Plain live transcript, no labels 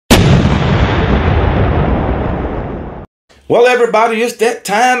Well, everybody, it's that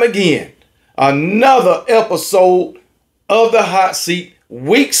time again. Another episode of the Hot Seat,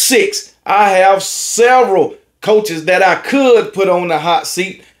 Week 6. I have several coaches that I could put on the hot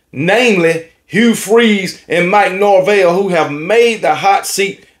seat, namely Hugh Freeze and Mike Norvell, who have made the hot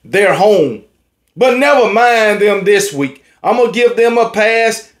seat their home. But never mind them this week. I'm going to give them a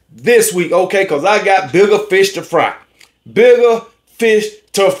pass this week, okay, because I got bigger fish to fry. Bigger fish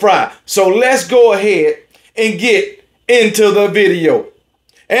to fry. So let's go ahead and get into the video.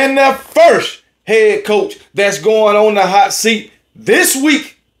 And the first head coach that's going on the hot seat this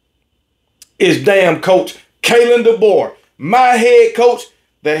week is damn Coach Kalen DeBoer, my head coach,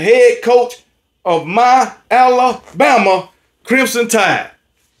 the head coach of my Alabama Crimson Tide.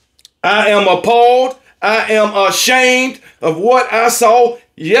 I am appalled. I am ashamed of what I saw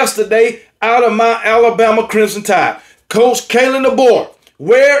yesterday out of my Alabama Crimson Tide. Coach Kalen DeBoer,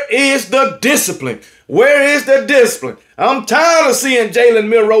 where is the discipline? Where is the discipline? I'm tired of seeing Jalen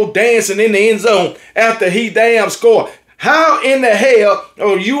Milroe dancing in the end zone after he damn scored. How in the hell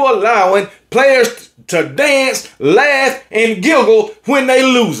are you allowing players to dance, laugh, and giggle when they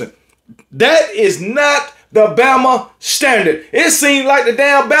losing? That is not the Bama standard. It seems like the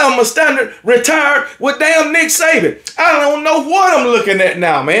damn Bama standard retired with damn Nick Saban. I don't know what I'm looking at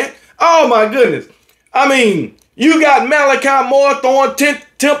now, man. Oh, my goodness. I mean, you got Malachi Moore throwing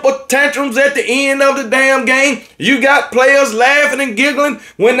temper tantrums at the end of the damn game. You got players laughing and giggling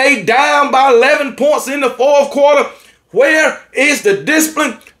when they down by 11 points in the fourth quarter. Where is the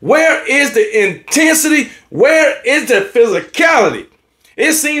discipline? Where is the intensity? Where is the physicality?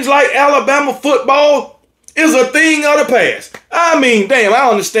 It seems like Alabama football is a thing of the past. I mean, damn, I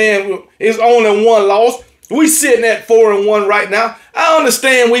understand it's only one loss. We sitting at 4-1 right now. I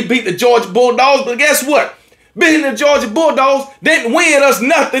understand we beat the Georgia Bulldogs, but guess what? Beating the Georgia Bulldogs didn't win us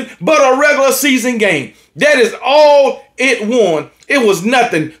nothing but a regular season game. That is all it won. It was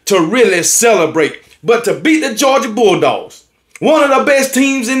nothing to really celebrate. But to beat the Georgia Bulldogs, one of the best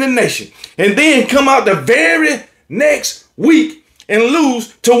teams in the nation, and then come out the very next week and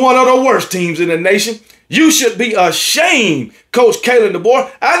lose to one of the worst teams in the nation, you should be ashamed, Coach Kalen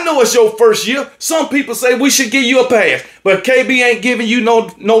DeBoer. I know it's your first year. Some people say we should give you a pass, but KB ain't giving you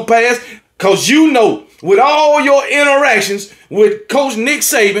no pass, because you know, with all your interactions with Coach Nick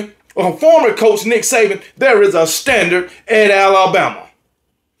Saban, or former Coach Nick Saban, there is a standard at Alabama.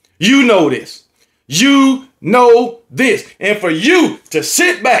 You know this. You know this. And for you to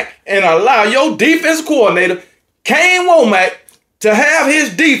sit back and allow your defense coordinator, Kane Womack, to have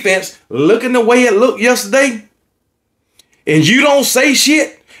his defense looking the way it looked yesterday, and you don't say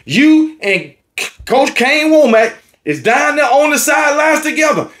shit, you and Coach Kane Womack is down there on the sidelines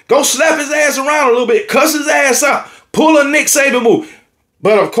together. Go slap his ass around a little bit, cuss his ass out, pull a Nick Saban move.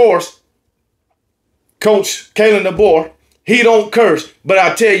 But of course, Coach Kalen DeBoer, he don't curse. But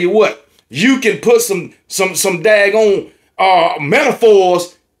I tell you what, you can put some daggone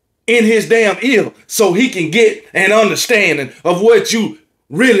metaphors in his damn ear so he can get an understanding of what you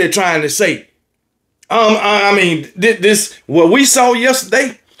really trying to say. I mean, this what we saw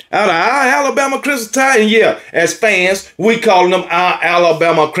yesterday out of our Alabama Crimson Tide, and yeah, as fans, we calling them our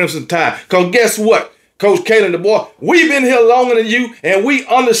Alabama Crimson Tide. Because guess what, Coach Kalen DeBoer, we've been here longer than you, and we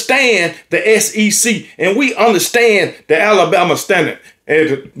understand the SEC, and we understand the Alabama standard.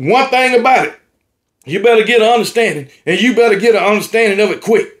 And one thing about it, you better get an understanding, and you better get an understanding of it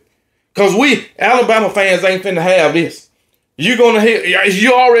quick. Because we, Alabama fans, ain't finna have this. You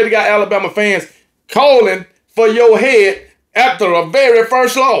already got Alabama fans calling for your head after a very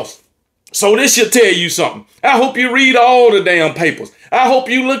first loss. So this should tell you something. I hope you read all the damn papers. I hope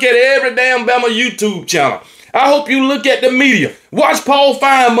you look at every damn Bama YouTube channel. I hope you look at the media. Watch Paul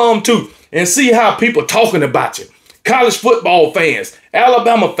Feinbaum too and see how people talking about you. College football fans,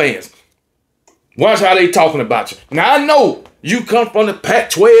 Alabama fans. Watch how they talking about you. Now I know you come from the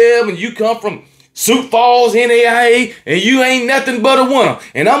Pac-12 and you come from Sioux Falls, NAIA, and you ain't nothing but a winner.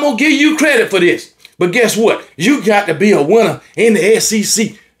 And I'm going to give you credit for this. But guess what? You got to be a winner in the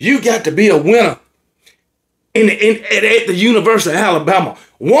SEC. You got to be a winner at the University of Alabama.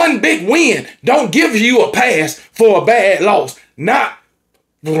 One big win don't give you a pass for a bad loss. Not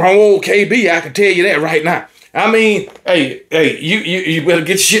from old KB, I can tell you that right now. I mean, hey, you better get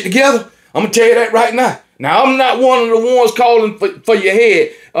your shit together. I'm going to tell you that right now. Now, I'm not one of the ones calling for your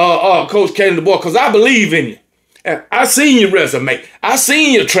head, Coach Kalen DeBoer, because I believe in you. I seen your resume. I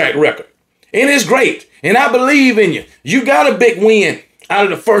seen your track record. And it's great. And I believe in you. You got a big win out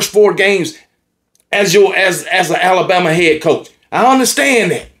of the first 4 games as an Alabama head coach. I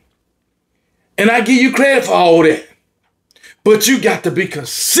understand that. And I give you credit for all that. But you got to be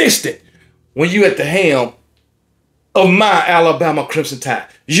consistent when you at the helm of my Alabama Crimson Tide.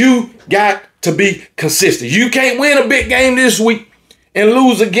 You got to be consistent. You can't win a big game this week and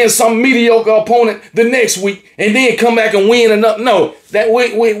lose against some mediocre opponent the next week and then come back and win enough. No, that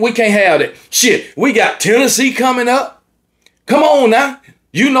we can't have that. Shit, we got Tennessee coming up. Come on now.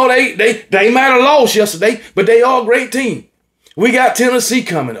 You know they might have lost yesterday, but they are a great team. We got Tennessee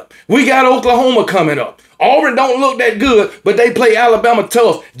coming up. We got Oklahoma coming up. Auburn don't look that good, but they play Alabama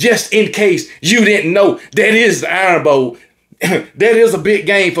tough just in case you didn't know. That is the Iron Bowl. That is a big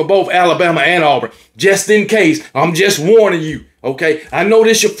game for both Alabama and Auburn. Just in case, I'm just warning you, okay? I know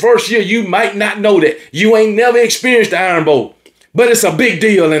this your first year. You might not know that. You ain't never experienced the Iron Bowl. But it's a big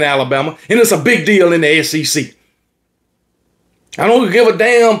deal in Alabama, and it's a big deal in the SEC. I don't give a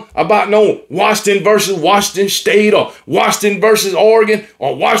damn about no Washington versus Washington State or Washington versus Oregon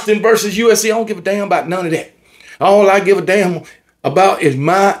or Washington versus USC. I don't give a damn about none of that. All I give a damn about is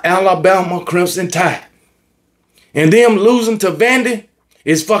my Alabama Crimson Tide. And them losing to Vandy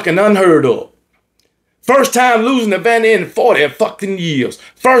is fucking unheard of. First time losing to Vandy in 40 fucking years.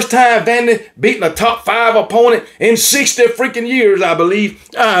 First time Vandy beating a top 5 opponent in 60 freaking years, I believe.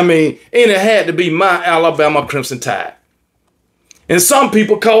 I mean, and it had to be my Alabama Crimson Tide. And some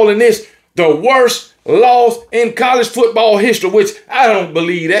people calling this the worst loss in college football history, which I don't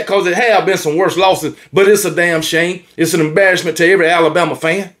believe that because there have been some worse losses, but it's a damn shame. It's an embarrassment to every Alabama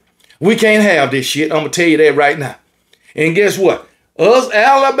fan. We can't have this shit. I'm going to tell you that right now. And guess what? Us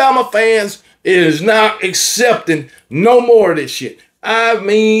Alabama fans is not accepting no more of this shit. I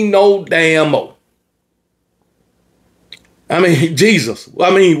mean, no damn more. I mean, Jesus.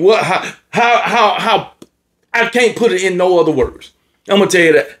 I mean, what? How? I can't put it in no other words. I'm going to tell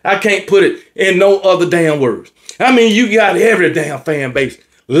you that. I can't put it in no other damn words. I mean, you got every damn fan base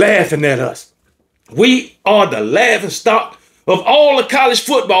laughing at us. We are the laughing stock of all the college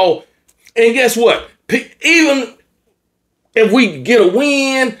football. And guess what? Even if we get a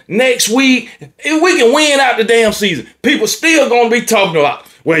win next week, if we can win out the damn season, people still going to be talking about,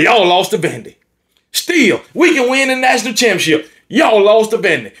 well, y'all lost to Vandy. Still, we can win the national championship. Y'all lost to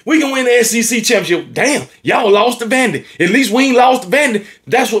Vandy. We can win the SEC championship. Damn, y'all lost to Vandy. At least we ain't lost to Vandy.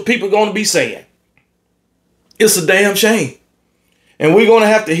 That's what people are going to be saying. It's a damn shame. And we're going to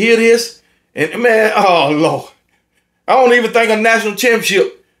have to hear this. And man, oh, Lord. I don't even think a national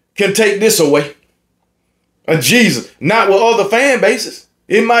championship can take this away. Jesus, not with other fan bases.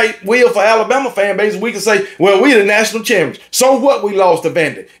 It might will for Alabama fan bases. We can say, well, we the national champions. So what? We lost to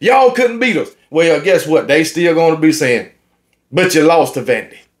Vandy. Y'all couldn't beat us. Well, guess what? They still going to be saying, but you lost to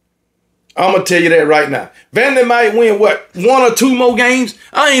Vandy. I'm going to tell you that right now. Vandy might win, what, 1 or 2 more games?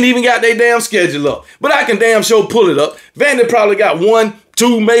 I ain't even got their damn schedule up. But I can damn sure pull it up. Vandy probably got 1,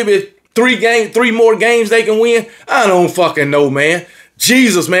 2, maybe 3 more games they can win. I don't fucking know, man.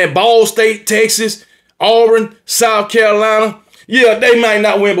 Jesus, man. Ball State, Texas, Auburn, South Carolina. Yeah, they might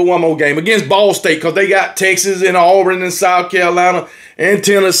not win but 1 more game against Ball State because they got Texas and Auburn and South Carolina and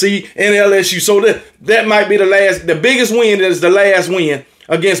Tennessee and LSU. So that might be the biggest win is the last win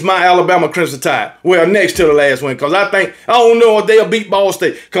against my Alabama Crimson Tide. Well, next to the last win, because I don't know if they'll beat Ball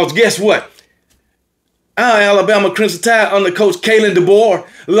State. Because guess what? Our Alabama Crimson Tide under Coach Kalen DeBoer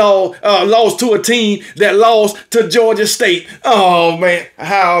lost to a team that lost to Georgia State. Oh, man,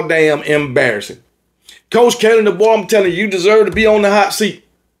 how damn embarrassing. Coach Kalen DeBoer, I'm telling you, you deserve to be on the hot seat.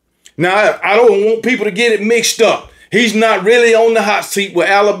 Now, I don't want people to get it mixed up. He's not really on the hot seat with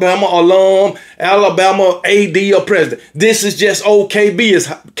Alabama alum, Alabama AD or president. This is just old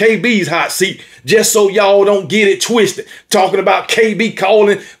KB's hot seat, just so y'all don't get it twisted. Talking about KB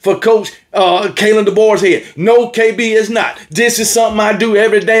calling for Coach Kalen DeBoer's head. No, KB is not. This is something I do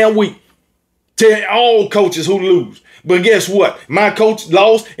every damn week. Tell all coaches who lose. But guess what? My coach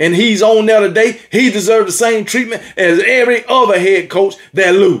lost, and he's on there today. He deserves the same treatment as every other head coach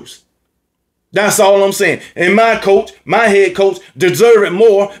that lose. That's all I'm saying. And my head coach, deserve it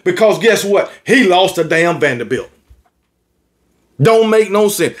more because guess what? He lost to damn Vanderbilt. Don't make no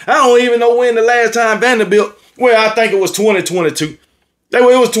sense. I don't even know when the last time Vanderbilt, well, I think it was 2022. It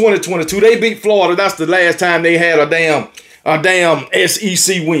was 2022. They beat Florida. That's the last time they had a damn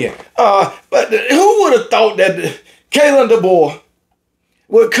SEC win. But who would have thought that Kalen DeBoer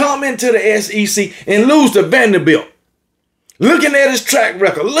would come into the SEC and lose to Vanderbilt? Looking at his track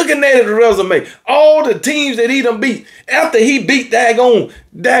record, looking at his resume, all the teams that he done beat, after he beat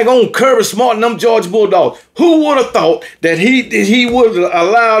daggone Kirby Smart and them Georgia Bulldogs, who would have thought that he would have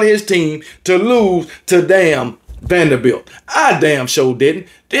allowed his team to lose to damn Vanderbilt? I damn sure didn't.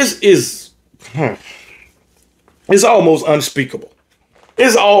 This is, it's almost unspeakable.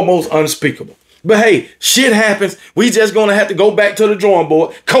 It's almost unspeakable. But hey, shit happens. We just going to have to go back to the drawing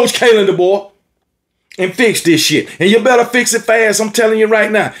board. Coach Kalen DeBoer. and fix this shit. And you better fix it fast. I'm telling you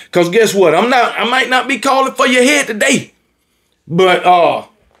right now. Because guess what? I might not be calling for your head today. But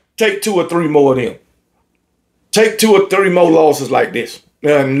take 2 or 3 more of them. Take 2 or 3 more losses like this.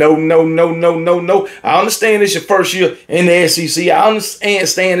 No. I understand it's your first year in the SEC. I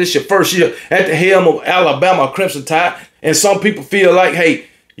understand it's your first year at the helm of Alabama Crimson Tide. And some people feel like, hey,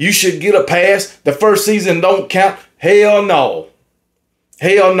 you should get a pass. The first season don't count. Hell no.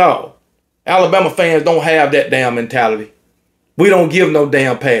 Hell no. Alabama fans don't have that damn mentality. We don't give no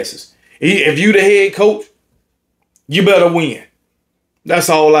damn passes. If you the head coach, you better win. That's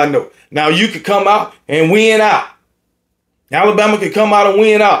all I know. Now, you could come out and win out. Alabama could come out and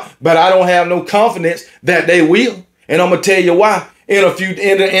win out, but I don't have no confidence that they will. And I'm going to tell you why in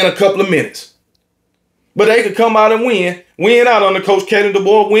a couple of minutes. But they could come out and win out under Coach Kalen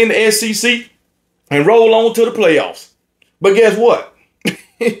DeBoer, win the SEC, and roll on to the playoffs. But guess what?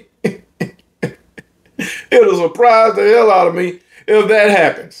 It'll surprise the hell out of me if that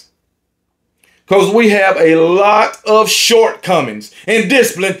happens. Because we have a lot of shortcomings, and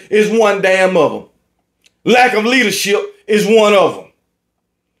discipline is one damn of them. Lack of leadership is one of them.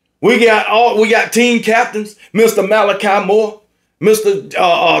 We got team captains, Mr. Malachi Moore, Mr.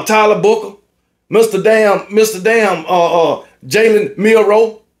 Tyler Booker, Mr. Jalen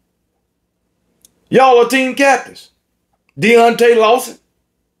Milroe. Y'all are team captains. Deontay Lawson.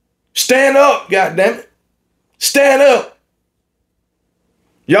 Stand up, goddammit. Stand up.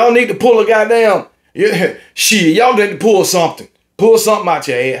 Y'all need to pull a goddamn, shit, y'all need to pull something. Pull something out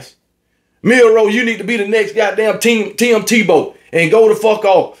your ass. Milroe, you need to be the next goddamn Tim Tebow and go the fuck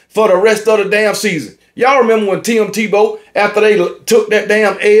off for the rest of the damn season. Y'all remember when Tim Tebow, after they took that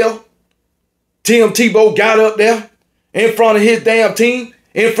damn L, Tim Tebow got up there in front of his damn team,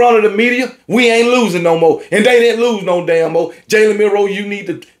 in front of the media. We ain't losing no more. And they didn't lose no damn more. Jalen Milroe, you need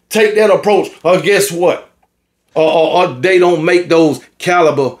to take that approach, or guess what? Or they don't make those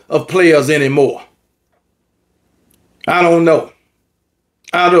caliber of players anymore. I don't know.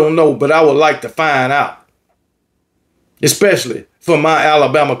 But I would like to find out. Especially for my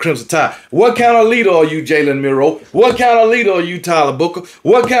Alabama Crimson Tide. What kind of leader are you, Jalen Milroe? What kind of leader are you, Tyler Booker?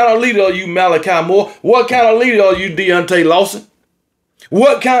 What kind of leader are you, Malachi Moore? What kind of leader are you, Deontay Lawson?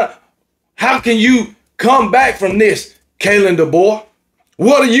 How can you come back from this, Kalen DeBoer?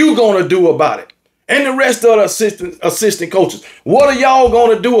 What are you going to do about it? And the rest of the assistant coaches, what are y'all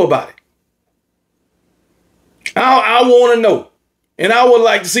going to do about it? I want to know. And I would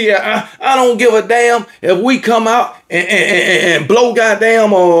like to see, I don't give a damn if we come out and blow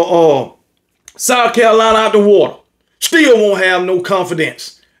goddamn South Carolina out the water. Still won't have no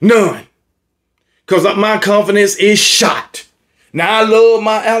confidence. None. Because my confidence is shot. Now, I love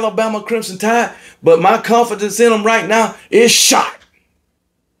my Alabama Crimson Tide, but my confidence in them right now is shot.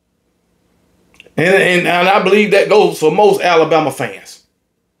 And I believe that goes for most Alabama fans.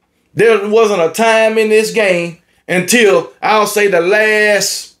 There wasn't a time in this game until, I'll say, the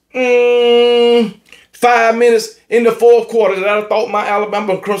last 5 minutes in the fourth quarter that I thought my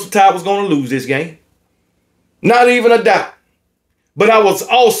Alabama Crimson Tide was going to lose this game. Not even a doubt. But I was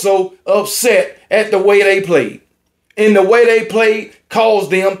also upset at the way they played. And the way they played caused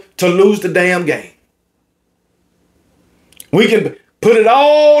them to lose the damn game. We can put it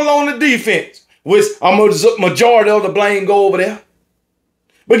all on the defense, which a majority of the blame go over there.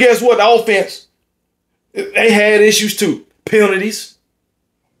 But guess what? The offense, they had issues too. Penalties.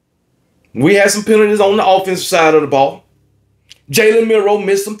 We had some penalties on the offensive side of the ball. Jalen Milroe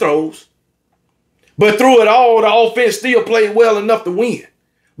missed some throws. But through it all, the offense still played well enough to win.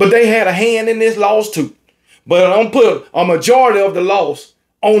 But they had a hand in this loss too. But I'm putting a majority of the loss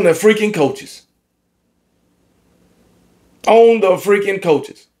on the freaking coaches. On the freaking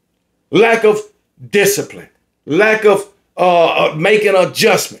coaches. Lack of discipline. Lack of making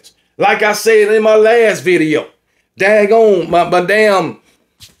adjustments. Like I said in my last video. Daggone, my damn,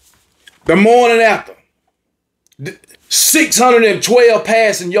 the morning after. 612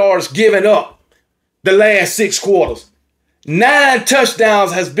 passing yards given up the last 6 quarters. 9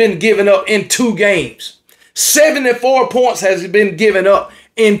 touchdowns has been given up in 2 games. 74 points has been given up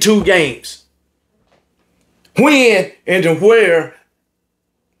in 2 games. When and where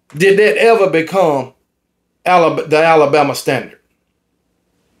did that ever become the Alabama standard?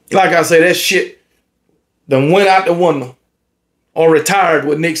 Like I say, that shit done went out the window or retired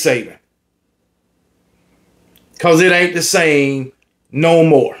with Nick Saban. Because it ain't the same no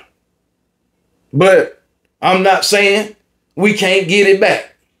more. But I'm not saying we can't get it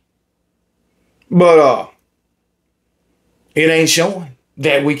back. But it ain't showing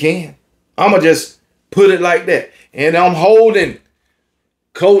that we can. I'm going to just put it like that. And I'm holding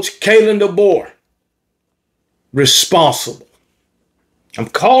Coach Kalen DeBoer responsible. I'm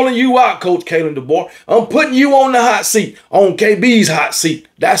calling you out, Coach Kalen DeBoer. I'm putting you on the hot seat, on KB's hot seat.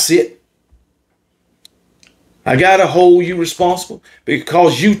 That's it. I got to hold you responsible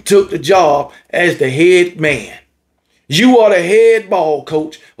because you took the job as the head man. You are the head ball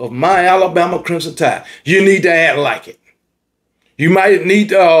coach of my Alabama Crimson Tide. You need to act like it. You might need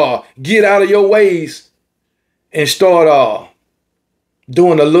to get out of your ways and start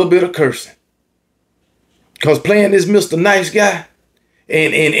doing a little bit of cursing. Because playing this Mr. Nice Guy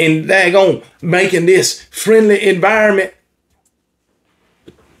and daggone making this friendly environment,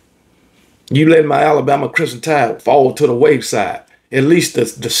 you let my Alabama Crimson Tide fall to the wayside. At least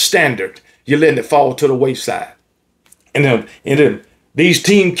the standard, you're letting it fall to the wayside. And then these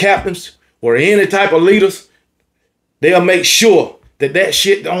team captains or any type of leaders, they'll make sure that that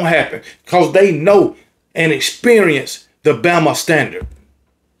shit don't happen because they know and experience the Bama standard.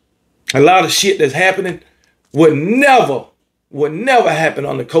 A lot of shit that's happening would never happen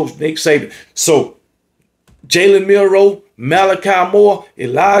under Coach Nick Saban. So Jalen Milroe, Malachi Moore,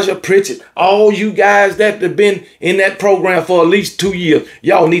 Elijah Pritchett, all you guys that have been in that program for at least 2 years,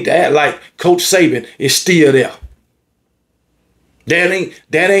 y'all need to act like Coach Saban is still there. That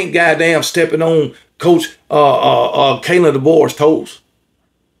ain't goddamn stepping on Coach Kalen DeBoer's toes.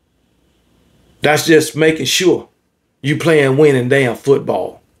 That's just making sure you playing winning damn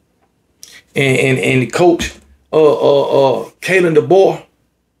football. And Coach Kalen DeBoer,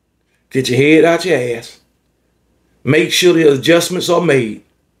 get your head out your ass. Make sure the adjustments are made.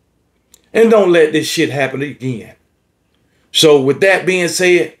 And don't let this shit happen again. So with that being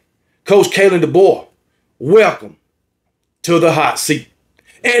said, Coach Kalen DeBoer, welcome to the hot seat.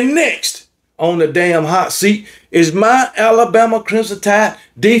 And next on the damn hot seat is my Alabama Crimson Tide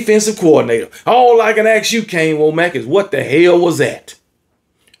defensive coordinator. All I can ask you, Kane Womack, is what the hell was that?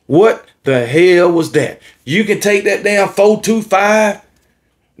 What the hell was that? You can take that damn 4-2-5,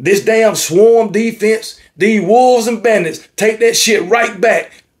 this damn swarm defense, these wolves and bandits, take that shit right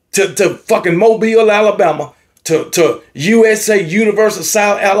back to fucking Mobile, Alabama, to USA, University of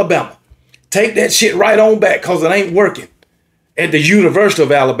South Alabama. Take that shit right on back because it ain't working at the University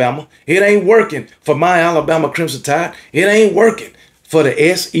of Alabama. It ain't working for my Alabama Crimson Tide. It ain't working for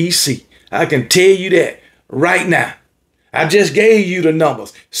the SEC. I can tell you that right now. I just gave you the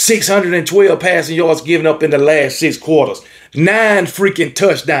numbers. 612 passing yards given up in the last 6 quarters. 9 freaking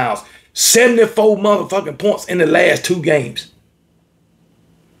touchdowns. 74 motherfucking points in the last 2 games.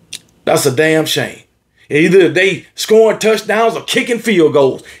 That's a damn shame. Either they scoring touchdowns or kicking field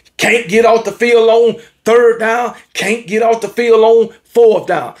goals. Can't get off the field on 3rd down. Can't get off the field on 4th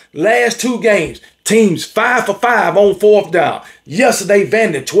down. Last 2 games, teams 5 for 5 on 4th down. Yesterday,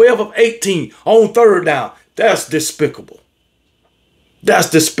 Vandy 12 of 18 on 3rd down. That's despicable. That's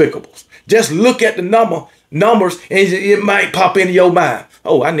despicable. Just look at the numbers and it might pop into your mind.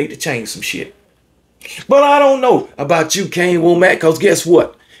 Oh, I need to change some shit. But I don't know about you, Kane Womack, because guess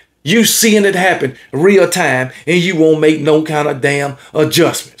what? You seeing it happen real time and you won't make no kind of damn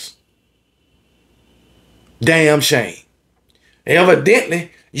adjustments. Damn shame.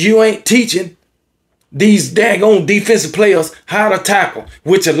 Evidently, you ain't teaching these daggone defensive players how to tackle,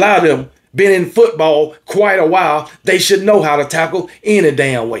 which a lot of them been in football quite a while. They should know how to tackle any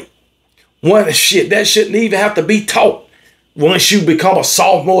damn way. That shouldn't even have to be taught once you become a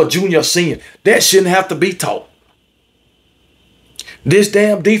sophomore, junior, senior. That shouldn't have to be taught. This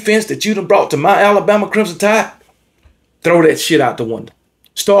damn defense that you done brought to my Alabama Crimson Tide, throw that shit out the window.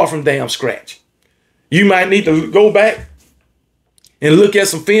 Start from damn scratch. You might need to go back and look at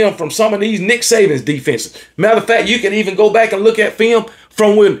some film from some of these Nick Saban's defenses. Matter of fact, you can even go back and look at film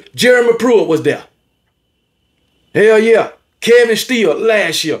from when Jeremy Pruitt was there. Hell yeah. Kevin Steele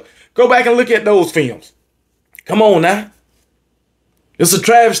last year. Go back and look at those films. Come on now. It's a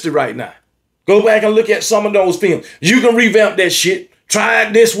travesty right now. Go back and look at some of those films. You can revamp that shit. Try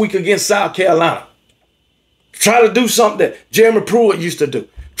it this week against South Carolina. Try to do something that Jeremy Pruitt used to do.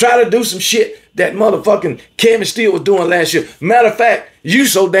 Try to do some shit that motherfucking Kevin Steele was doing last year. Matter of fact, you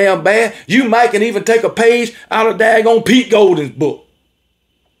so damn bad, you might can even take a page out of daggone Pete Golden's book.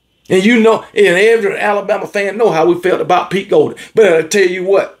 And you know, and every Alabama fan know how we felt about Pete Golden. But I'll tell you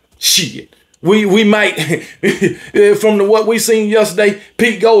what, shit. We might, from what we seen yesterday,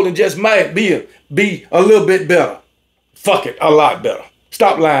 Pete Golden just might be a little bit better. Fuck it, a lot better.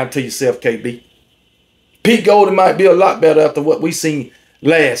 Stop lying to yourself, KB. Pete Golden might be a lot better after what we seen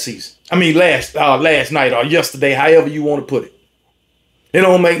last season. I mean, last night or yesterday, however you want to put it. It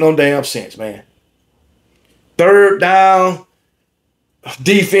don't make no damn sense, man. 3rd down,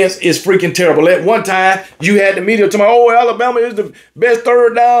 defense is freaking terrible. At one time, you had the media talking, oh, Alabama is the best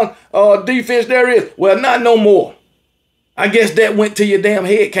third down defense there is. Well, not no more. I guess that went to your damn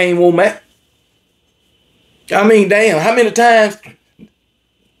head, came on, Matt. I mean, damn, how many times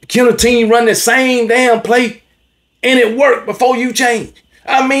can a team run the same damn play and it worked before you change?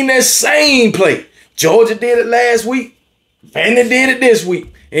 I mean, that same play. Georgia did it last week, and they did it this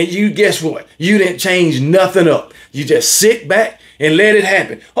week. And you, guess what? You didn't change nothing up. You just sit back and let it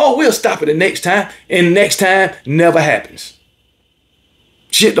happen. Oh, we'll stop it the next time, and next time never happens.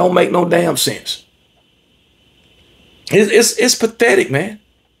 Shit don't make no damn sense. It's pathetic, man.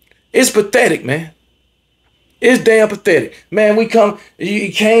 It's pathetic, man. It's damn pathetic. Man,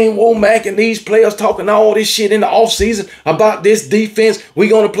 you came, Womack, and these players talking all this shit in the offseason about this defense. We're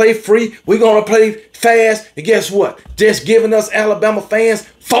going to play free. We're going to play fast. And guess what? Just giving us Alabama fans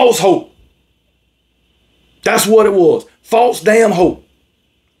false hope. That's what it was. False damn hope.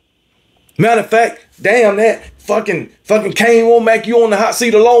 Matter of fact, damn that fucking Kane Womack, you on the hot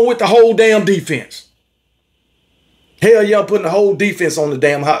seat along with the whole damn defense. Hell yeah, I'm putting the whole defense on the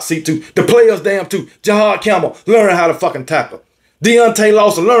damn hot seat too. The players damn too. Jahad Campbell, learn how to fucking tackle. Deontay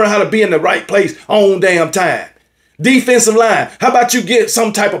Lawson, learn how to be in the right place on damn time. Defensive line, how about you get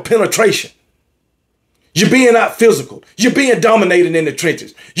some type of penetration? You're being out physical. You're being dominated in the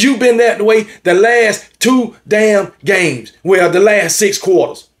trenches. You've been that way the last 2 damn games. Well, the last 6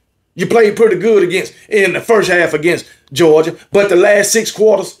 quarters. You played pretty good in the first half against Georgia, but the last 6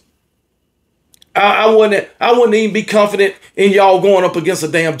 quarters, I wouldn't even be confident in y'all going up against a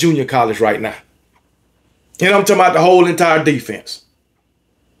damn junior college right now. And I'm talking about the whole entire defense.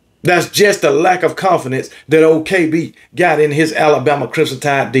 That's just the lack of confidence that old KB got in his Alabama Crimson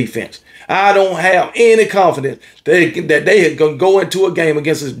Tide defense. I don't have any confidence that they are going to go into a game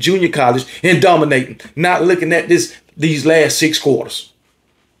against a junior college and dominating, not looking at these last 6 quarters.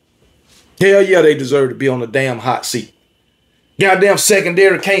 Hell yeah, they deserve to be on the damn hot seat. Goddamn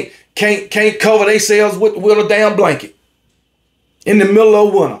secondary can't cover themselves with a damn blanket in the middle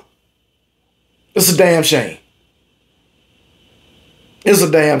of winter. It's a damn shame. It's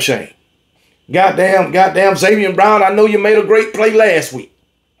a damn shame. Goddamn Xavier Brown, I know you made a great play last week.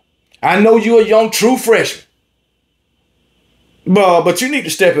 I know you're a young true freshman. But you need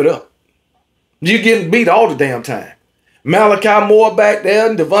to step it up. You're getting beat all the damn time. Malachi Moore back there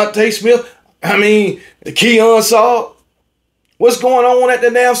and Devontae Smith. I mean, Keon Saul. What's going on at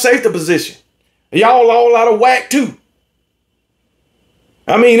the damn safety position? Y'all all out of whack too.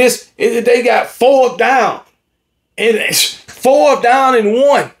 I mean, they got 4th down. And it's 4th down and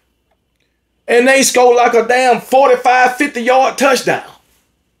 1. And they scored like a damn 45, 50-yard touchdown.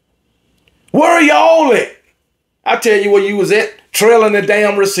 Where are y'all at? I tell you where you was at, trailing the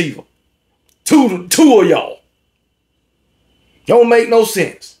damn receiver. Two of y'all. Don't make no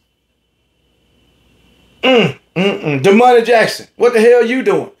sense. Demonte Jackson, what the hell you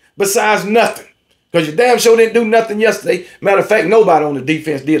doing? Besides nothing. Because you damn sure didn't do nothing yesterday. Matter of fact, nobody on the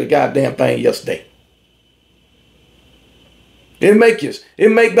defense did a goddamn thing yesterday. It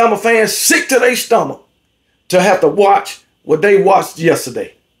make Bama fans sick to their stomach to have to watch what they watched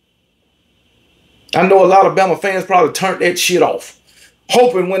yesterday. I know a lot of Bama fans probably turned that shit off,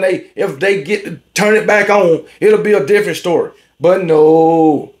 hoping if they get to turn it back on, it'll be a different story. But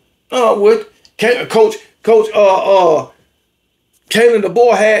no, Coach Kalen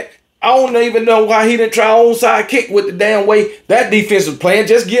DeBoer had, I don't even know why he didn't try onside kick with the damn way that defense was playing.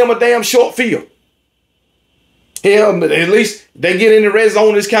 Just give him a damn short field. Yeah, but at least they get in the red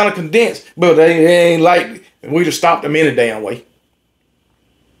zone, it's kind of condensed, but they ain't like we'd have stopped them any damn way.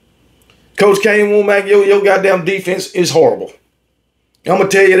 Coach Kane Womack, your goddamn defense is horrible. I'm going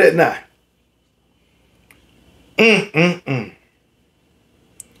to tell you that now.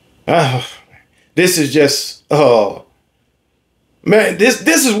 This is just, man, this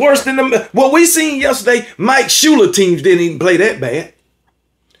is worse than what we seen yesterday. Mike Shula teams didn't even play that bad.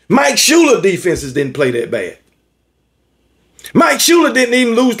 Mike Shula defenses didn't play that bad. Mike Shula didn't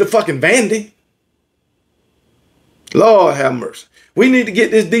even lose to fucking Vandy. Lord have mercy. We need to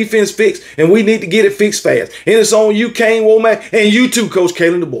get this defense fixed, and we need to get it fixed fast. And it's on you, Kane Womack, and you too, Coach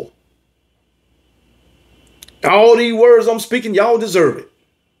Kalen DeBoer. All these words I'm speaking, y'all deserve it.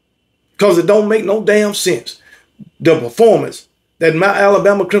 Because it don't make no damn sense. The performance that my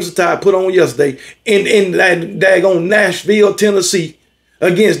Alabama Crimson Tide put on yesterday in that daggone Nashville, Tennessee,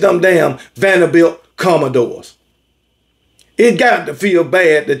 against them damn Vanderbilt Commodores. It got to feel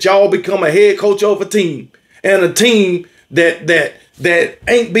bad that y'all become a head coach of a team, and a team that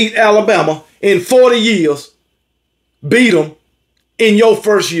ain't beat Alabama in 40 years, beat them in your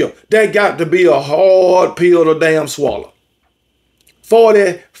first year. That got to be a hard pill to damn swallow.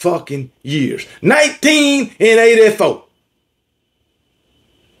 40 fucking years. 1984.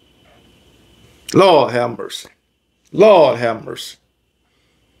 Lord have mercy. Lord have mercy.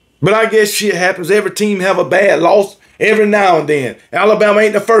 But I guess shit happens. Every team have a bad loss every now and then. Alabama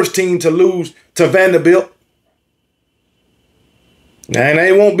ain't the first team to lose to Vanderbilt. And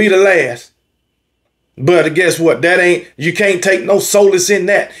they won't be the last. But guess what? You can't take no solace in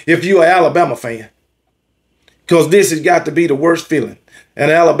that if you're an Alabama fan. Because this has got to be the worst feeling an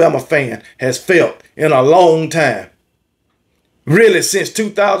Alabama fan has felt in a long time. Really, since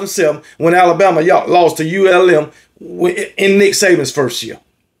 2007, when Alabama lost to ULM in Nick Saban's first year.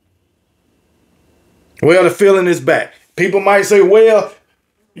 Well, the feeling is back. People might say, well,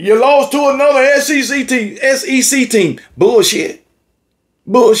 you lost to another SEC team. Bullshit.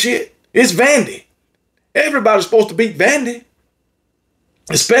 Bullshit. It's Vandy. Everybody's supposed to beat Vandy.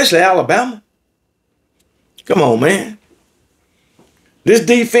 Especially Alabama. Come on, man. This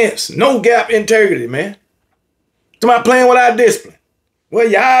defense, no gap integrity, man. Somebody playing without discipline. Well,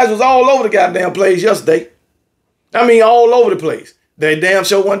 your eyes was all over the goddamn place yesterday. I mean, all over the place. They damn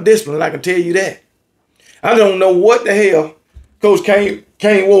sure wasn't disciplined, I can tell you that. I don't know what the hell Coach Kane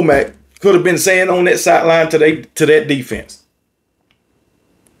Womack could have been saying on that sideline today to that defense.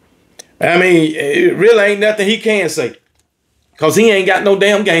 I mean, it really ain't nothing he can say. Because he ain't got no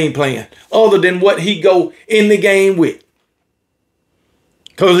damn game plan other than what he go in the game with.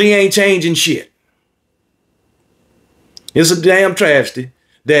 Because he ain't changing shit. It's a damn travesty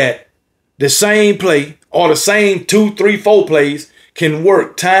that the same play or the same 2, 3, 4 plays can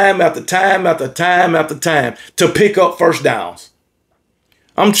work time after time after time after time to pick up first downs.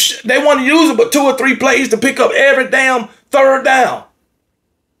 They want to use it, but 2 or 3 plays to pick up every damn third down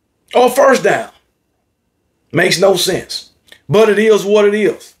or first down. Makes no sense. But it is what it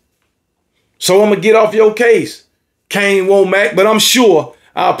is. So I'm going to get off your case, Kane Womack, but I'm sure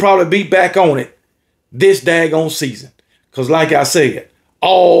I'll probably be back on it this daggone season. Because like I said,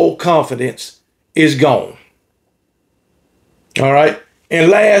 all confidence is gone. All right.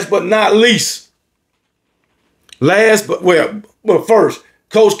 And last but not least, first,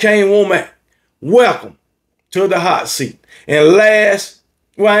 Coach Kane Womack, welcome to the hot seat. And last,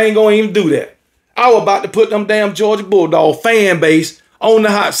 I ain't going to even do that. I was about to put them damn Georgia Bulldog fan base on the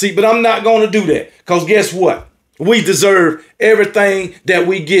hot seat, but I'm not going to do that. Because guess what? We deserve everything that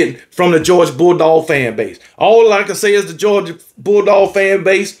we get from the Georgia Bulldog fan base. All I can say is the Georgia Bulldog fan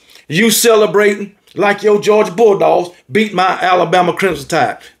base, you celebrating like your Georgia Bulldogs beat my Alabama Crimson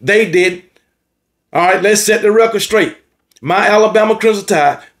Tide. They did. All right, let's set the record straight. My Alabama Crimson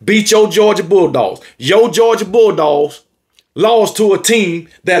Tide beat your Georgia Bulldogs. Your Georgia Bulldogs lost to a team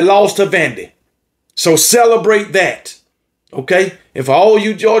that lost to Vandy. So celebrate that. Okay? And for all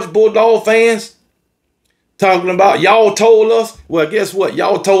you Georgia Bulldog fans talking about y'all told us, well, guess what?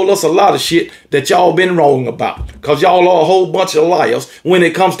 Y'all told us a lot of shit that y'all been wrong about. Because y'all are a whole bunch of liars when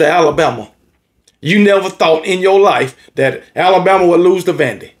it comes to Alabama. You never thought in your life that Alabama would lose to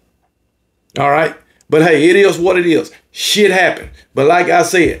Vandy. All right? But hey, it is what it is. Shit happened. But like I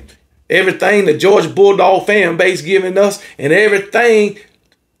said, everything the Georgia Bulldog fan base giving us and everything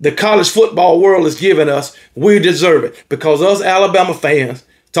the college football world is giving us, we deserve it. Because us Alabama fans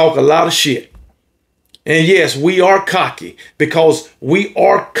talk a lot of shit. And yes, we are cocky because we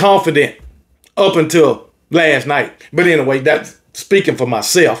are confident up until last night. But anyway, that's speaking for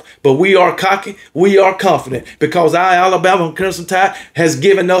myself. But we are cocky, we are confident because our Alabama Crimson Tide has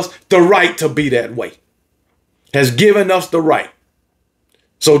given us the right to be that way. Has given us the right.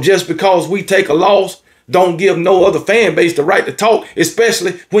 So just because we take a loss, don't give no other fan base the right to talk,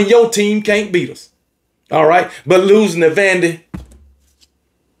 especially when your team can't beat us. All right? But losing to Vandy,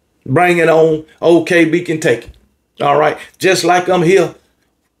 bring it on. OKB can take it. All right? Just like I'm here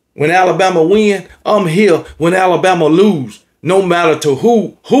when Alabama win, I'm here when Alabama lose. No matter to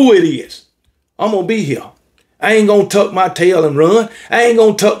who it is. I'm going to be here. I ain't going to tuck my tail and run. I ain't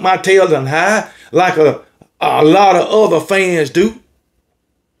going to tuck my tail and hide like a lot of other fans do.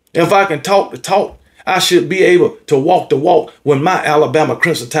 If I can talk the talk, I should be able to walk the walk when my Alabama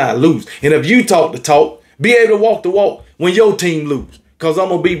Crimson Tide lose. And if you talk the talk, be able to walk the walk when your team lose. Because I'm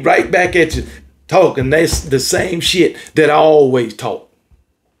going to be right back at you talking. That's the same shit that I always talk.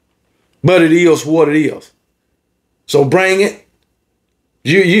 But it is what it is. So bring it.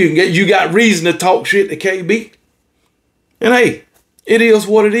 You got reason to talk shit to KB. And hey, it is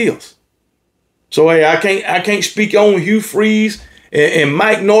what it is. So hey, I can't speak on Hugh Freeze and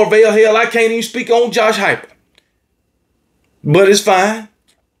Mike Norvell. Hell, I can't even speak on Josh Heupel. But it's fine.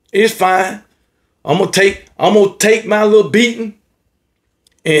 It's fine. I'm gonna take my little beating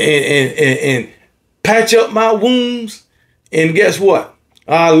and patch up my wounds And guess what?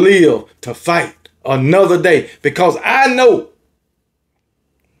 I live to fight another day because I know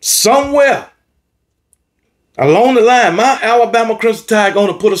somewhere along the line, my Alabama Crimson Tide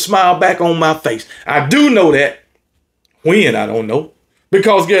going to put a smile back on my face. I do know that. When, I don't know.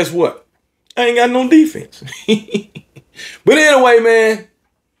 Because guess what? I ain't got no defense. But anyway, man,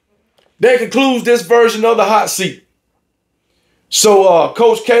 that concludes this version of the hot seat. So,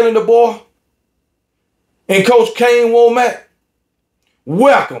 Coach Kalen DeBoer and Coach Kane Womack,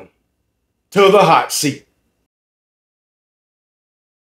 welcome to the hot seat.